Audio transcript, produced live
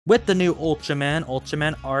With the new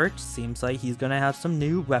Ultraman Arc, seems like he's gonna have some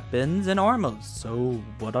new weapons and armors, so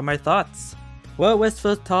what are my thoughts? Well, let's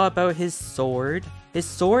first talk about his sword. His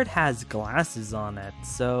sword has glasses on it,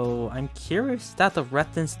 so I'm curious about the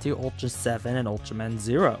reference to Ultra 7 and Ultraman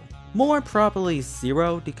 0. More probably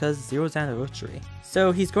 0 because 0's anniversary.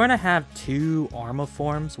 So he's going to have two armor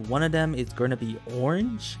forms. One of them is going to be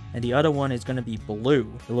orange, and the other one is going to be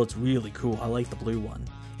blue. It looks really cool. I like the blue one.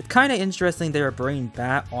 It's kind of interesting they were bringing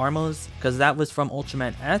back armors, because that was from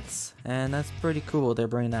Ultraman X, and that's pretty cool they're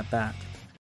bringing that back.